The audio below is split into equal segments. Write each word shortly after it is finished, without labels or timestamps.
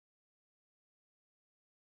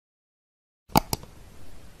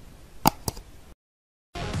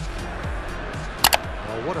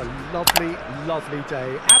lovely, lovely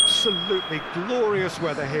day. Absolutely glorious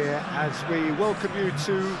weather here as we welcome you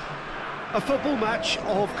to a football match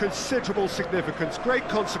of considerable significance, great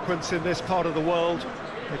consequence in this part of the world.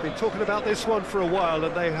 They've been talking about this one for a while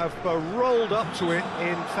and they have rolled up to it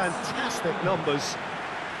in fantastic numbers.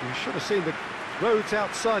 You should have seen the roads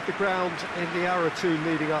outside the ground in the hour or two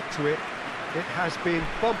leading up to it. It has been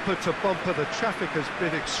bumper to bumper, the traffic has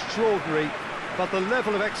been extraordinary, but the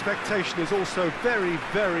level of expectation is also very,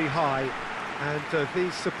 very high. And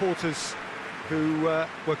these supporters who were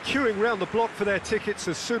queuing round the block for their tickets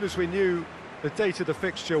as soon as we knew the date of the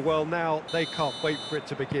fixture, well, now they can't wait for it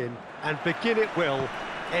to begin. And begin it will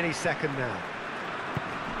any second now.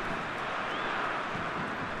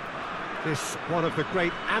 This one of the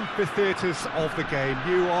great amphitheatres of the game.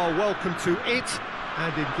 You are welcome to it,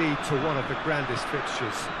 and indeed to one of the grandest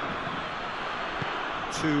fixtures.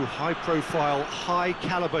 Two high-profile,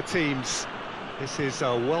 high-calibre teams. This is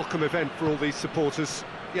a welcome event for all these supporters.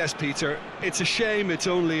 Yes, Peter, it's a shame it's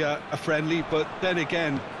only a friendly, but then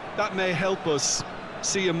again, that may help us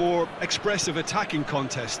see a more expressive attacking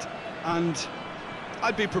contest. And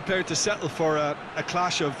I'd be prepared to settle for a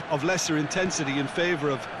clash of lesser intensity in favour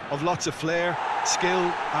of lots of flair,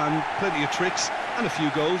 skill and plenty of tricks and a few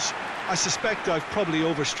goals. I suspect I've probably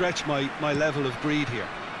overstretched my level of greed here.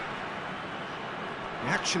 The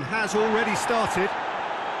action has already started.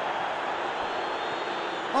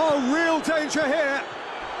 Oh, real danger here.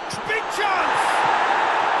 Big chance!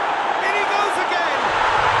 In he goes again!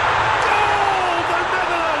 Goal, the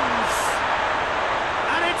Netherlands!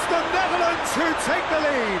 And it's the Netherlands who take the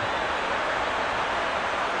lead.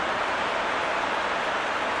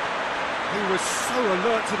 He was so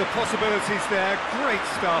alert to the possibilities there. Great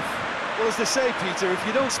stuff. Well, as they say, Peter, if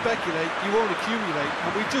you don't speculate, you won't accumulate.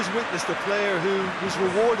 And we've just witnessed a player who was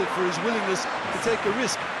rewarded for his willingness to take a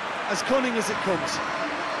risk, as cunning as it comes.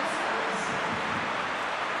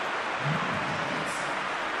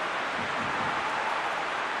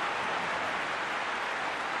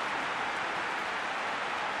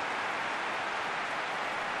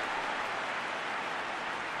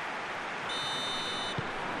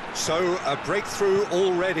 So, a breakthrough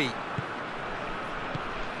already.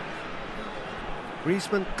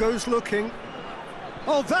 Griezmann goes looking.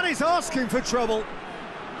 Oh, that is asking for trouble.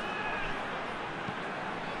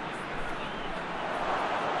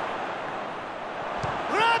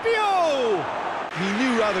 Rabiot! He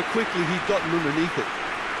knew rather quickly he'd gotten underneath it.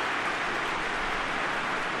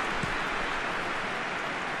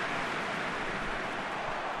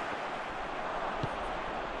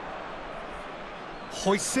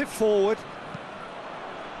 Hoists it forward.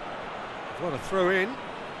 What a throw in.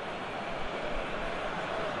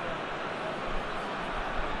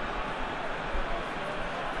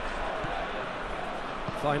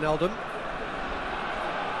 Wijnaldum.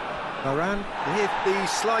 Varane hit the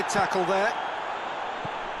slide tackle there.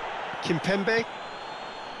 Kimpembe.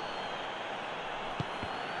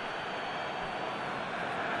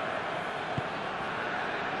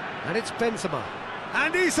 And it's Benzema.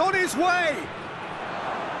 And he's on his way!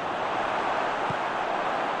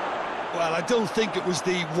 Well, I don't think it was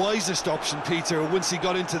the wisest option, Peter, once he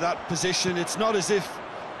got into that position. It's not as if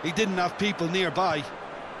he didn't have people nearby.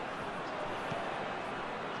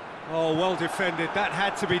 Oh, well defended. That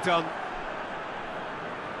had to be done.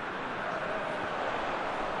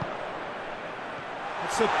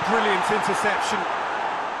 It's a brilliant interception.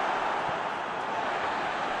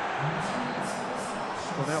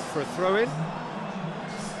 Gone out for a throw-in.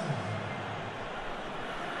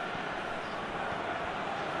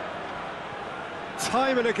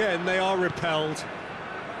 Time and again they are repelled.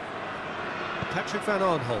 Patrick Van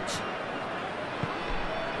Aanholt.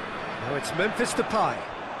 Now it's Memphis Depay.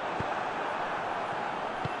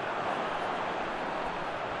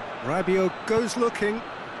 Rabiot goes looking.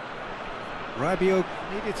 Rabiot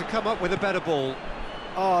needed to come up with a better ball.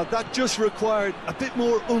 Oh, that just required a bit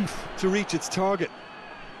more oomph to reach its target.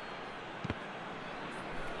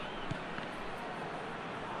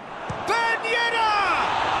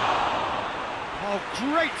 Oh,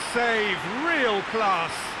 great save, real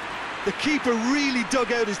class. The keeper really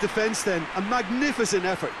dug out his defence then, a magnificent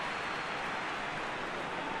effort.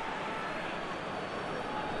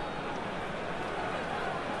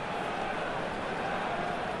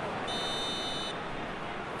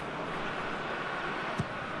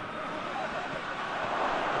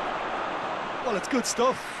 Well, it's good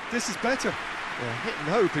stuff. This is better. Yeah, hit and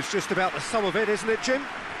hope is just about the sum of it, isn't it, Jim?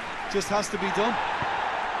 Just has to be done.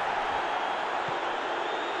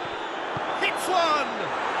 Hits one!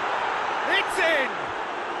 It's in!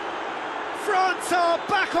 France are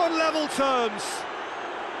back on level terms.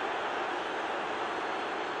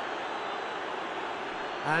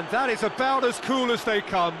 And that is about as cool as they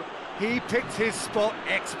come. He picked his spot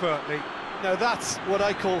expertly. Now that's what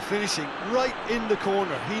I call finishing, right in the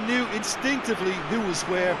corner. He knew instinctively who was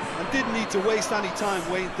where and didn't need to waste any time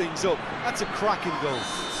weighing things up. That's a cracking goal.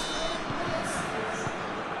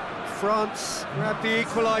 France grab the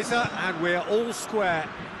equaliser and we're all square.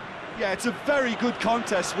 Yeah, it's a very good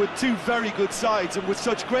contest with two very good sides, and with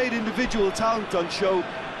such great individual talent on show,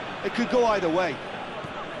 it could go either way.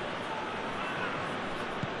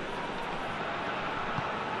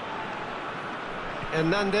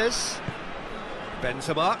 Hernandez,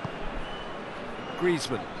 Benzema,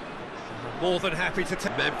 Griezmann, more than happy to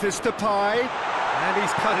take Memphis Depay, and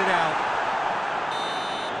he's cut it out.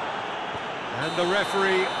 And the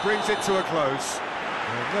referee brings it to a close.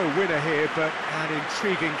 No winner here, but an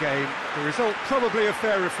intriguing game. The result probably a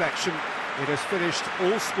fair reflection. It has finished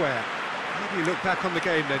all square. How do you look back on the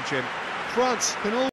game then, Jim? France can